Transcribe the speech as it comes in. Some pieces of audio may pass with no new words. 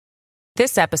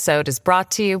This episode is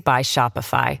brought to you by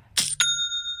Shopify.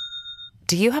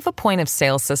 Do you have a point of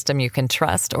sale system you can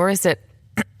trust, or is it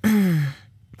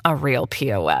a real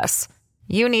POS?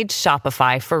 You need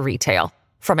Shopify for retail.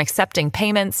 From accepting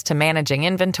payments to managing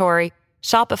inventory,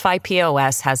 Shopify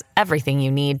POS has everything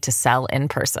you need to sell in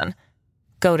person.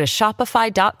 Go to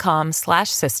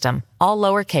shopify.com/system, all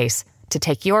lowercase, to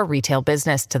take your retail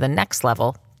business to the next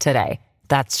level today.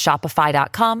 That's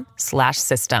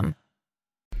shopify.com/system.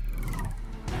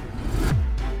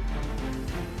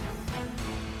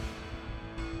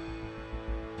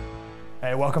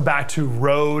 Hey, welcome back to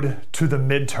Road to the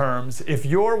Midterms. If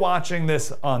you're watching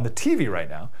this on the TV right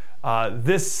now,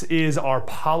 this is our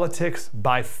Politics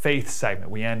by Faith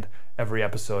segment. We end every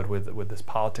episode with this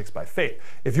Politics by Faith.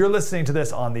 If you're listening to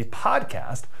this on the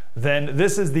podcast, then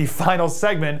this is the final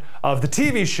segment of the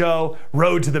TV show,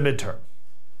 Road to the Midterm.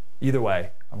 Either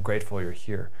way, I'm grateful you're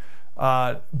here.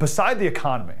 Beside the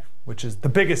economy, which is the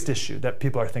biggest issue that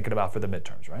people are thinking about for the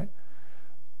midterms, right?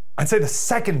 I'd say the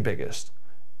second biggest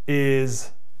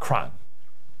is crime.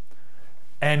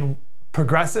 And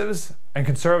progressives and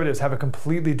conservatives have a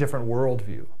completely different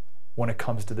worldview when it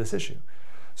comes to this issue.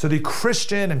 So the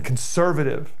Christian and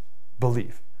conservative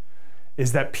belief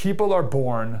is that people are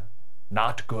born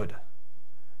not good.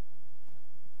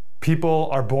 People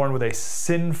are born with a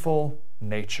sinful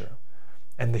nature,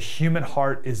 and the human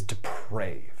heart is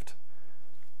depraved.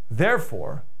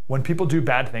 Therefore, when people do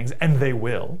bad things, and they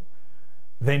will,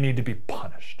 they need to be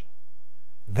punished.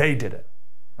 They did it,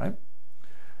 right?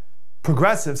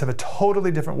 Progressives have a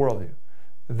totally different worldview.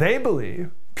 They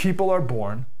believe people are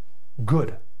born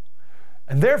good.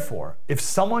 And therefore, if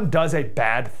someone does a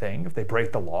bad thing, if they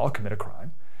break the law, commit a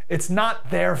crime, it's not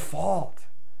their fault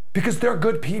because they're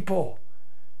good people.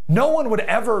 No one would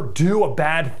ever do a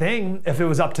bad thing if it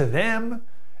was up to them.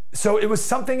 So it was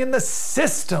something in the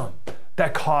system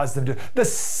that caused them to. The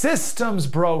system's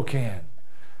broken.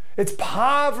 It's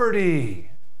poverty.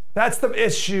 That's the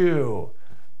issue,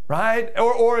 right?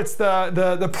 Or it's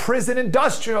the prison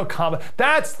industrial complex.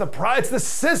 It's the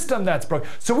system that's broken.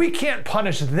 So we can't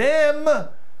punish them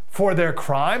for their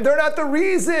crime. They're not the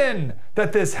reason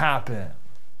that this happened.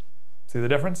 See the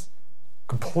difference?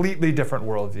 Completely different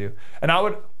worldview. And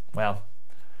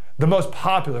the most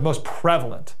popular, most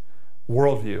prevalent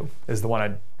worldview is the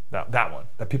one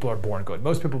that people are born good.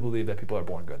 Most people believe that people are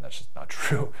born good, and that's just not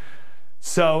true.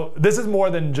 So this is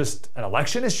more than just an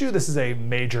election issue. This is a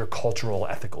major cultural,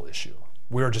 ethical issue.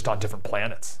 We're just on different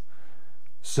planets.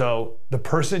 So the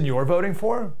person you're voting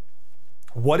for,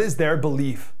 what is their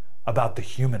belief about the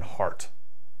human heart?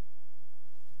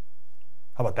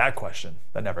 How about that question?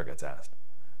 That never gets asked.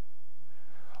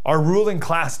 Our ruling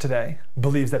class today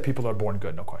believes that people are born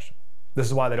good, no question. This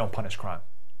is why they don't punish crime,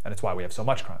 and it's why we have so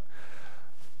much crime.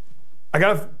 I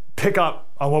gotta pick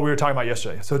up on what we were talking about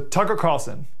yesterday. So Tucker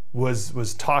Carlson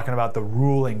was talking about the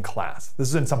ruling class. This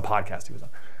is in some podcast he was on.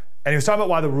 And he was talking about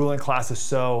why the ruling class is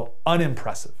so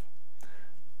unimpressive.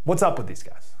 What's up with these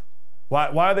guys? Why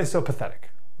are they so pathetic?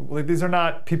 Like, these are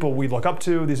not people we look up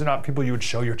to. These are not people you would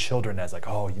show your children as like,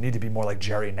 oh, you need to be more like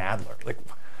Jerry Nadler. Like,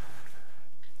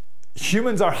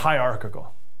 humans are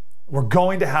hierarchical. We're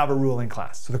going to have a ruling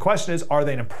class. So the question is, are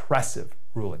they an impressive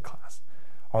ruling class?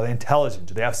 Are they intelligent?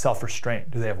 Do they have self-restraint?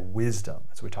 Do they have wisdom?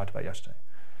 That's what we talked about yesterday.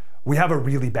 We have a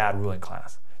really bad ruling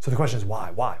class. So the question is why?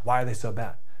 Why are they so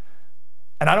bad?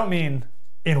 And I don't mean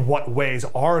in what ways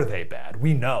are they bad?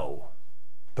 We know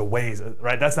the ways,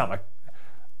 right? That's not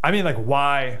I mean like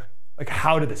why, like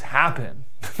how did this happen?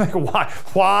 Like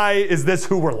why is this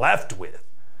who we're left with?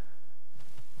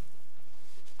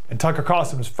 And Tucker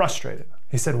Carlson was frustrated.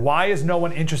 He said, why is no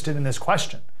one interested in this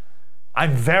question?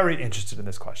 I'm very interested in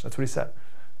this question. That's what he said.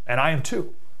 And I am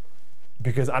too,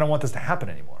 because I don't want this to happen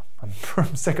anymore.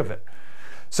 I'm sick of it.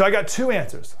 So I got two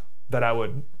answers that I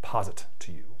would posit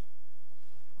to you.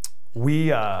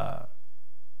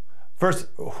 First,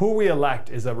 who we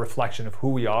elect is a reflection of who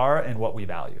we are and what we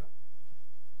value.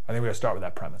 I think we gotta start with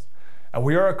that premise. And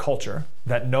we are a culture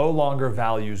that no longer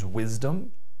values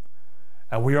wisdom,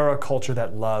 and we are a culture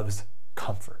that loves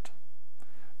comfort.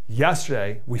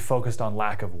 Yesterday, we focused on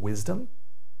lack of wisdom.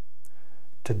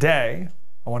 Today,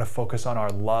 I want to focus on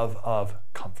our love of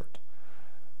comfort.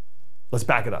 Let's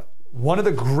back it up. One of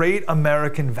the great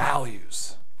American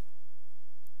values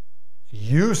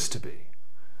used to be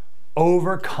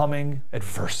overcoming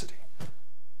adversity.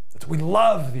 We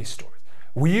love these stories.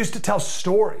 We used to tell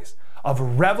stories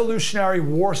of Revolutionary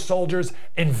War soldiers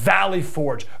in Valley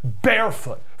Forge,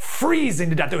 barefoot, freezing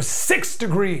to death. It was 6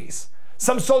 degrees.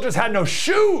 Some soldiers had no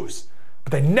shoes,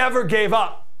 but they never gave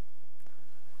up.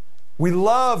 We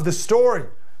love the story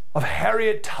of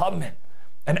Harriet Tubman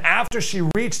And after she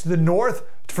reached the north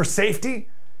for safety,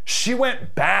 she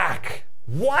went back.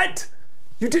 What?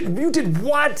 You did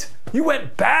what? You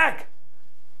went back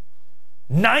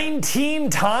 19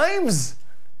 times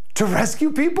to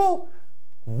rescue people?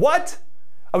 What?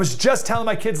 I was just telling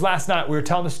my kids last night, we were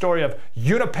telling the story of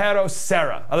Junipero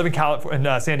Serra. I live in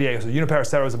California, San Diego, so Junipero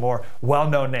Serra is a more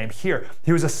well-known name here.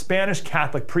 He was a Spanish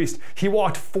Catholic priest. He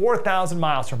walked 4,000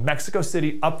 miles from Mexico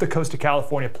City up the coast of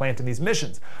California planting these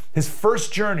missions. His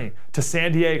first journey to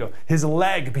San Diego, his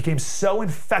leg became so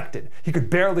infected, he could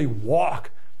barely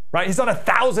walk, right? He's on a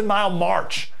 1,000-mile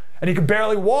march, and he could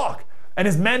barely walk. And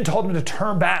his men told him to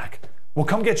turn back. We'll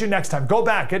come get you next time. Go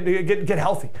back, get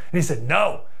healthy. And he said,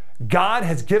 no. God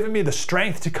has given me the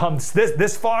strength to come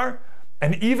this far,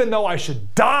 and even though I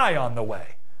should die on the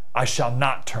way, I shall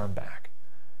not turn back.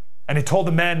 And he told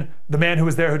the man who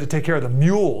was there who had to take care of the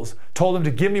mules, told him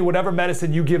to give me whatever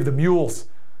medicine you give the mules.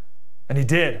 And he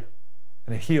did,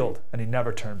 and it healed, and he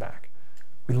never turned back.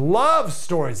 We love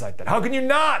stories like that. How can you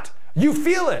not? You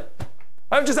feel it.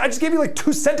 I just gave you like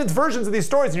 2-sentence versions of these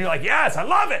stories, and you're like, yes, I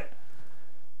love it.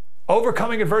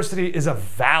 Overcoming adversity is a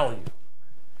value,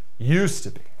 used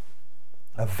to be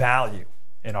a value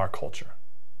in our culture.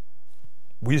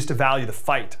 We used to value the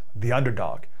fight, the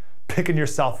underdog, picking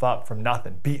yourself up from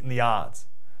nothing, beating the odds.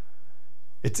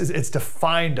 It's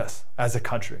defined us as a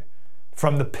country.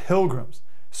 From the Pilgrims,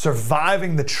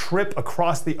 surviving the trip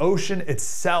across the ocean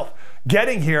itself,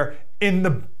 getting here in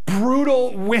the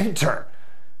brutal winter,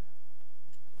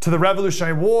 to the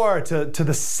Revolutionary War, to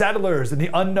the settlers in the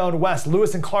unknown West,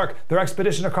 Lewis and Clark, their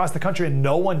expedition across the country, and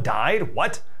no one died?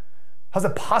 What? How's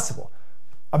that possible?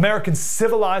 Americans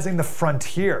civilizing the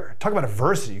frontier. Talk about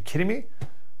adversity. Are you kidding me?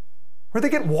 Where'd they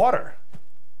get water?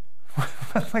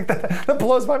 Like that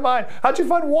blows my mind. How'd you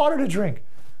find water to drink?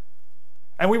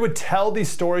 And we would tell these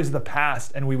stories of the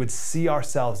past, and we would see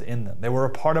ourselves in them. They were a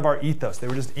part of our ethos. They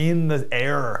were just in the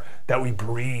air that we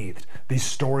breathed, these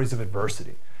stories of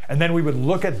adversity. And then we would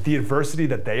look at the adversity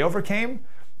that they overcame,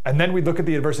 and then we'd look at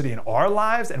the adversity in our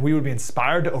lives, and we would be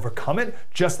inspired to overcome it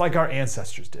just like our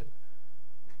ancestors did.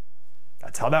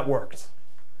 That's how that works.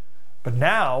 But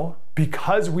now,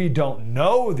 because we don't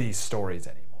know these stories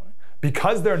anymore,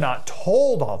 because they're not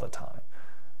told all the time,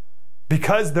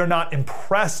 because they're not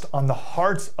impressed on the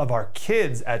hearts of our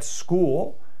kids at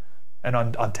school and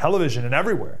on television and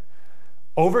everywhere,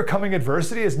 overcoming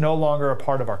adversity is no longer a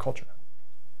part of our culture.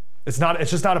 It's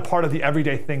just not a part of the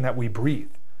everyday thing that we breathe.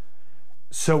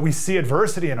 So we see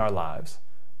adversity in our lives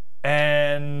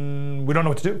and we don't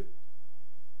know what to do.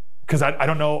 Because I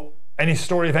don't know any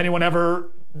story of anyone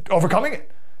ever overcoming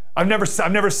it. I've never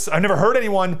heard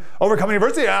anyone overcoming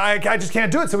adversity. I just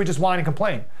can't do it, so we just whine and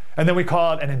complain. And then we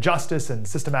call it an injustice and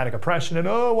systematic oppression and,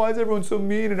 oh, why is everyone so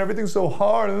mean and everything's so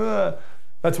hard?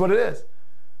 That's what it is.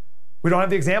 We don't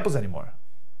have the examples anymore.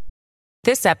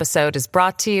 This episode is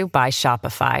brought to you by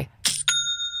Shopify.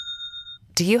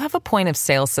 Do you have a point of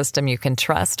sale system you can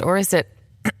trust, or is it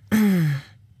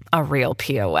a real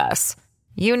POS?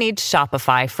 You need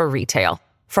Shopify for retail.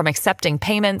 From accepting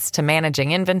payments to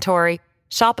managing inventory,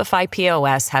 Shopify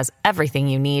POS has everything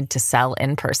you need to sell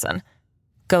in person.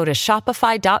 Go to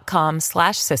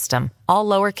shopify.com/system, all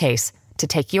lowercase, to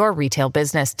take your retail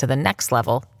business to the next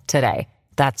level today.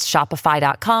 That's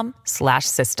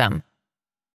shopify.com/system.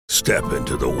 Step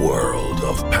into the world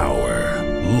of power,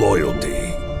 loyalty,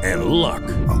 and luck.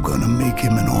 I'm gonna make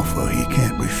him an offer he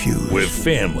can't refuse. With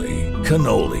family,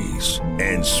 cannolis,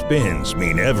 and spins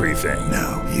mean everything.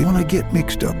 Now, you wanna get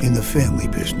mixed up in the family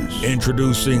business.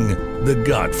 Introducing The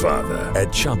Godfather at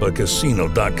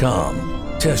ChumbaCasino.com.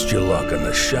 Test your luck in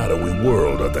the shadowy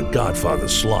world of The Godfather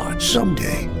slot.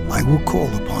 Someday, I will call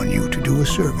upon you to do a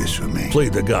service for me. Play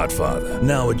The Godfather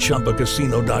now at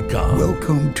ChumbaCasino.com.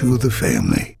 Welcome to the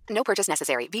family. No purchase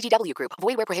necessary. VGW Group.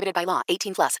 Void where prohibited by law.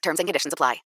 18+. Terms and conditions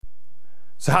apply.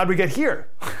 So how'd we get here?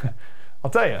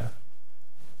 I'll tell you.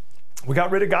 We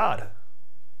got rid of God.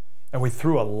 And we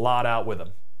threw a lot out with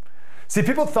him. See,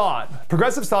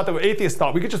 progressives thought that atheists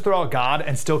thought we could just throw out God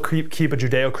and still keep a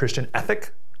Judeo-Christian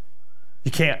ethic.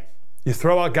 You can't. You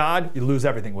throw out God, you lose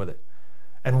everything with it.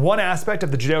 And one aspect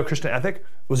of the Judeo-Christian ethic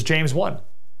was James 1,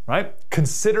 right?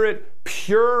 Consider it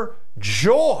pure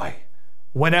joy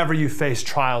whenever you face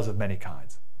trials of many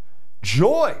kinds.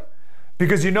 Joy.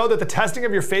 Because you know that the testing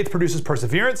of your faith produces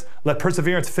perseverance. Let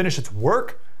perseverance finish its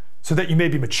work so that you may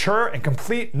be mature and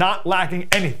complete, not lacking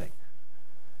anything.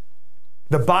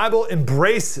 The Bible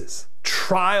embraces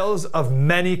trials of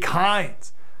many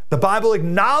kinds. The Bible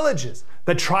acknowledges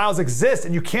that trials exist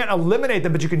and you can't eliminate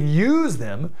them, but you can use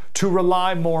them to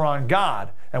rely more on God.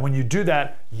 And when you do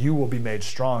that, you will be made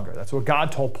stronger. That's what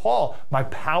God told Paul. My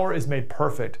power is made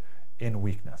perfect in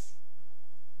weakness.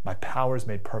 My power is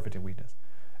made perfect in weakness.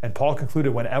 And Paul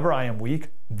concluded, whenever I am weak,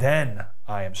 then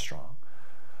I am strong.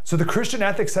 So the Christian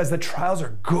ethic says that trials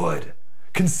are good.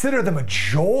 Consider them a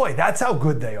joy. That's how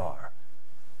good they are.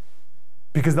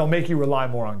 Because they'll make you rely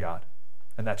more on God.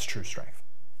 And that's true strength.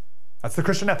 That's the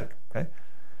Christian ethic, okay?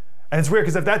 And it's weird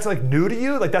because if that's like new to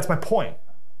you, like that's my point.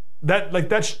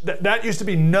 That used to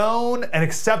be known and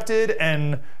accepted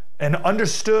and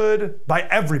understood by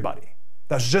everybody.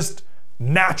 That's just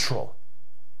natural.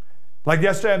 Like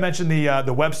yesterday I mentioned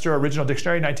the Webster Original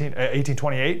Dictionary,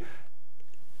 1828.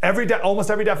 Almost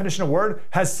every definition of word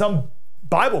has some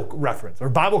Bible reference or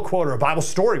Bible quote or a Bible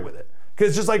story with it.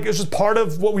 Because it's just part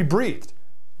of what we breathed.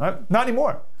 Right? Not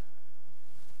anymore.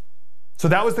 So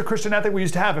that was the Christian ethic we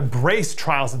used to have. Embrace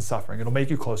trials and suffering. It'll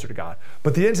make you closer to God.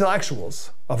 But the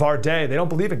intellectuals of our day, they don't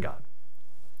believe in God.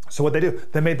 So what they do,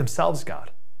 they made themselves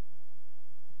God.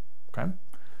 Okay?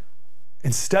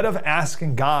 Instead of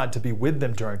asking God to be with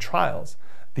them during trials,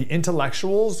 the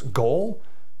intellectual's goal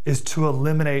is to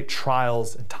eliminate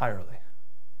trials entirely.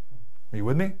 Are you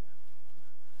with me?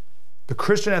 The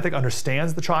Christian ethic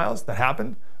understands the trials that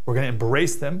happen. We're going to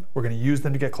embrace them. We're going to use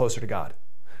them to get closer to God.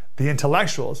 The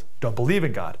intellectuals don't believe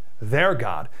in God. They're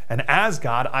God. And as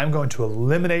God, I'm going to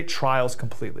eliminate trials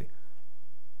completely.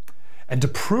 And to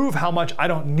prove how much I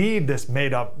don't need this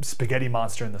made-up spaghetti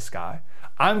monster in the sky,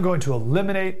 I'm going to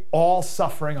eliminate all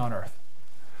suffering on earth.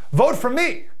 Vote for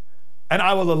me, and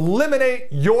I will eliminate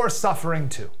your suffering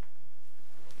too.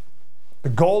 The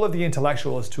goal of the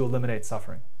intellectual is to eliminate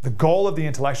suffering. The goal of the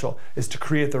intellectual is to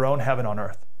create their own heaven on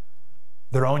earth,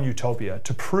 their own utopia,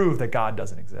 to prove that God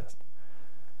doesn't exist.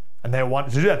 And they want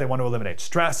to do that. They want to eliminate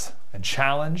stress and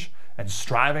challenge and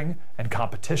striving and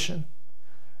competition.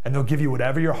 And they'll give you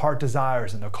whatever your heart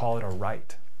desires, and they'll call it a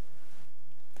right.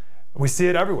 We see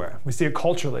it everywhere. We see it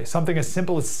culturally. Something as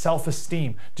simple as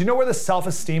self-esteem. Do you know where the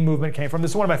self-esteem movement came from?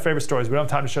 This is one of my favorite stories. We don't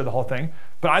have time to share the whole thing,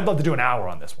 but I'd love to do an hour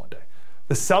on this one day.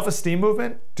 The self-esteem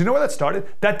movement, do you know where that started?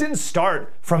 That didn't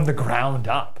start from the ground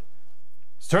up.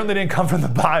 Certainly didn't come from the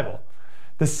Bible.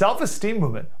 The self-esteem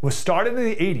movement was started in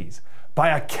the 80s by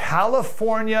a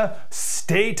California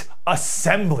state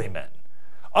assemblyman.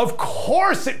 Of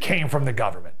course it came from the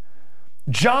government.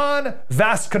 John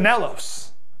Vasconcellos,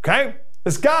 okay?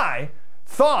 This guy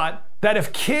thought that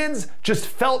if kids just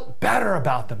felt better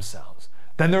about themselves,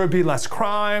 then there would be less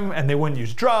crime and they wouldn't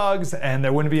use drugs and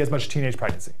there wouldn't be as much teenage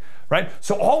pregnancy, right?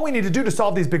 So all we need to do to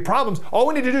solve these big problems, all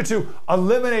we need to do to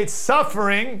eliminate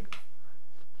suffering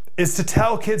is to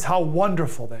tell kids how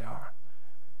wonderful they are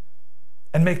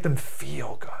and make them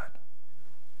feel good.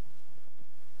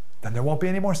 Then there won't be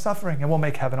any more suffering and we'll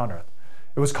make heaven on earth.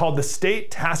 It was called the State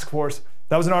Task Force.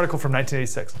 That was an article from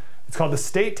 1986. It's called the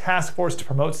State Task Force to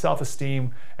Promote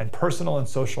Self-Esteem and Personal and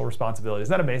Social Responsibility.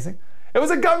 Isn't that amazing? It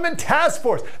was a government task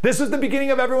force. This was the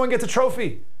beginning of Everyone Gets a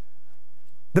Trophy.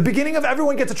 The beginning of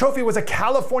Everyone Gets a Trophy was a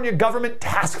California government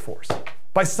task force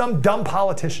by some dumb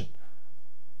politician.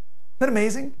 Isn't that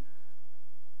amazing?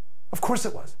 Of course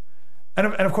it was. And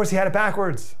of course he had it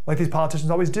backwards, like these politicians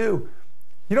always do.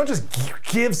 You don't just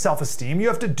give self-esteem. You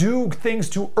have to do things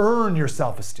to earn your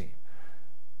self-esteem.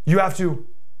 You have to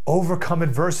overcome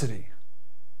adversity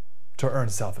to earn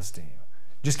self-esteem.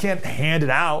 You just can't hand it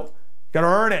out. You gotta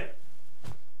earn it.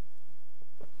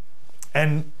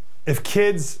 And if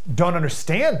kids don't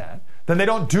understand that, then they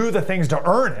don't do the things to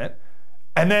earn it,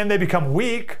 and then they become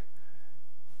weak,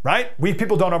 right? Weak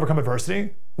people don't overcome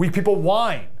adversity. Weak people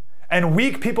whine. And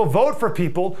weak people vote for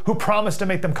people who promise to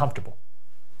make them comfortable.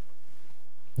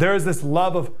 There is this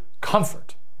love of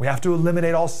comfort. We have to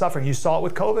eliminate all suffering. You saw it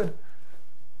with COVID,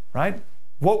 right?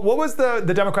 What was the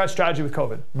Democrat strategy with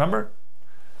COVID? Remember?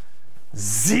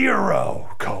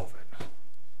 Zero COVID.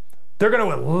 They're going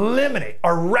to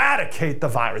eradicate the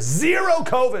virus. Zero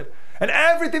COVID. And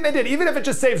everything they did, even if it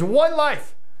just saves one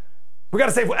life, we got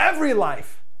to save every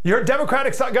life. You heard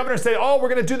Democratic governors say, oh, we're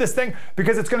going to do this thing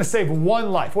because it's going to save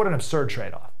one life. What an absurd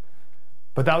trade-off.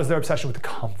 But that was their obsession with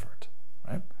comfort,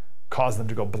 right? Caused them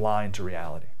to go blind to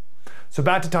reality. So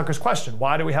back to Tucker's question,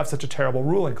 why do we have such a terrible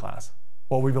ruling class?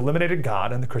 Well, we've eliminated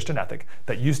God and the Christian ethic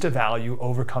that used to value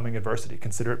overcoming adversity.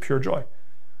 Consider it pure joy.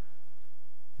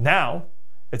 Now,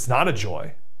 it's not a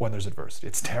joy when there's adversity.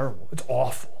 It's terrible. It's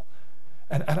awful.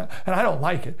 And I don't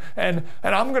like it. And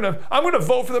I'm gonna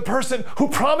vote for the person who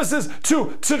promises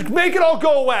to make it all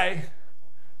go away.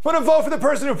 I'm gonna vote for the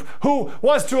person who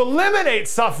wants to eliminate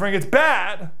suffering. It's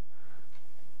bad.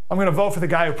 I'm gonna vote for the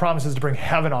guy who promises to bring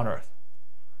heaven on earth.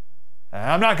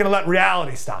 And I'm not gonna let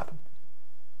reality stop him.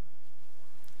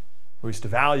 We used to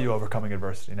value overcoming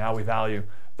adversity. Now we value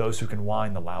those who can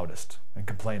whine the loudest and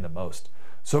complain the most.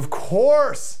 So of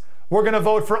course, we're going to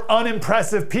vote for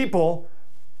unimpressive people.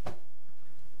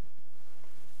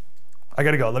 I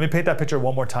got to go. Let me paint that picture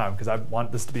one more time because I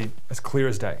want this to be as clear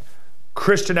as day.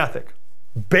 Christian ethic,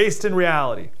 based in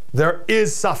reality. There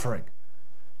is suffering.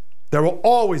 There will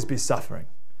always be suffering.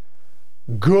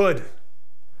 Good.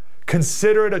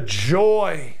 Consider it a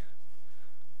joy.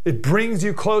 It brings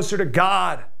you closer to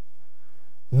God.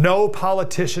 No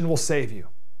politician will save you.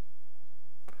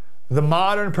 The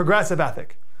modern progressive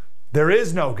ethic. There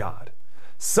is no God.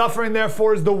 Suffering,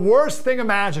 therefore, is the worst thing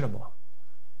imaginable.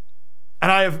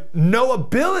 And I have no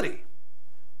ability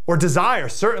or desire,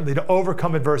 certainly, to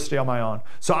overcome adversity on my own.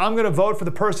 So I'm going to vote for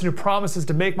the person who promises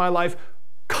to make my life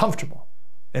comfortable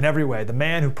in every way. The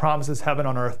man who promises heaven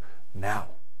on earth now.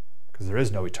 Because there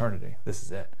is no eternity. This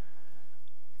is it.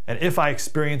 And if I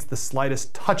experience the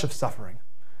slightest touch of suffering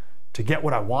to get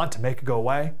what I want, to make it go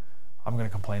away, I'm going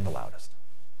to complain the loudest.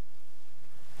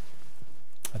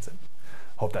 That's it.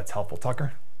 Hope that's helpful,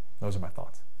 Tucker. Those are my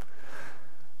thoughts.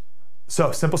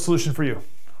 So, simple solution for you.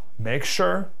 Make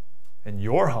sure in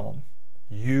your home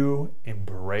you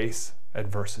embrace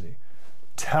adversity.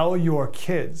 Tell your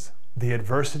kids the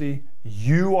adversity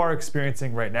you are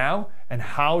experiencing right now and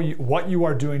what you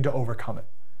are doing to overcome it.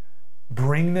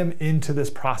 Bring them into this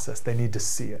process. They need to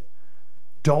see it.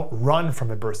 Don't run from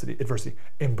adversity.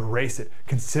 Embrace it.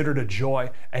 Consider it a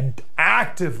joy and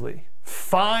actively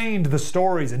find the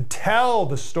stories and tell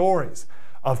the stories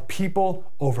of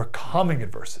people overcoming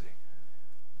adversity.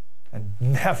 And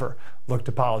never look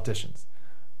to politicians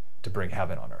to bring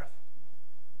heaven on earth.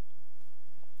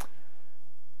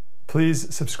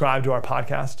 Please subscribe to our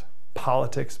podcast,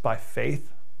 Politics by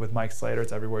Faith with Mike Slater.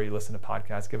 It's everywhere you listen to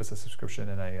podcasts. Give us a subscription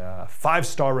and a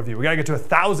 5-star review. We got to get to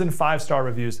 1,000 5-star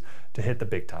reviews to hit the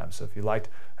big time. So if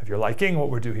you're liking what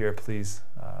we do here, please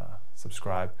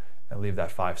subscribe and leave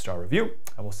that 5-star review.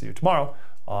 And we'll see you tomorrow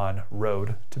on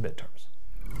Road to Midterms.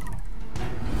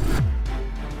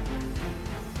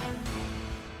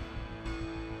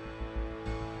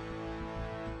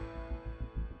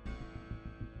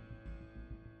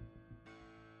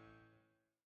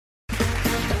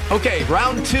 Okay,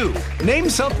 round 2. Name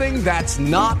something that's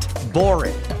not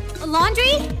boring. A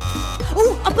laundry?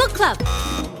 Ooh, a book club.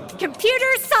 Computer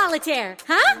solitaire,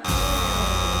 huh?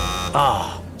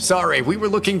 Ah, sorry, we were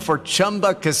looking for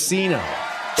Chumba Casino.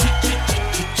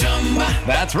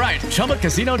 That's right,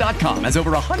 ChumbaCasino.com has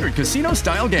over 100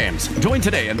 casino-style games. Join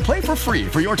today and play for free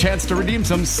for your chance to redeem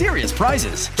some serious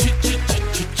prizes.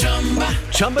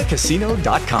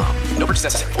 ChumbaCasino.com. No purchase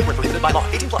necessary. Void where prohibited by law.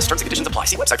 18+ terms and conditions apply.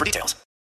 See website for details.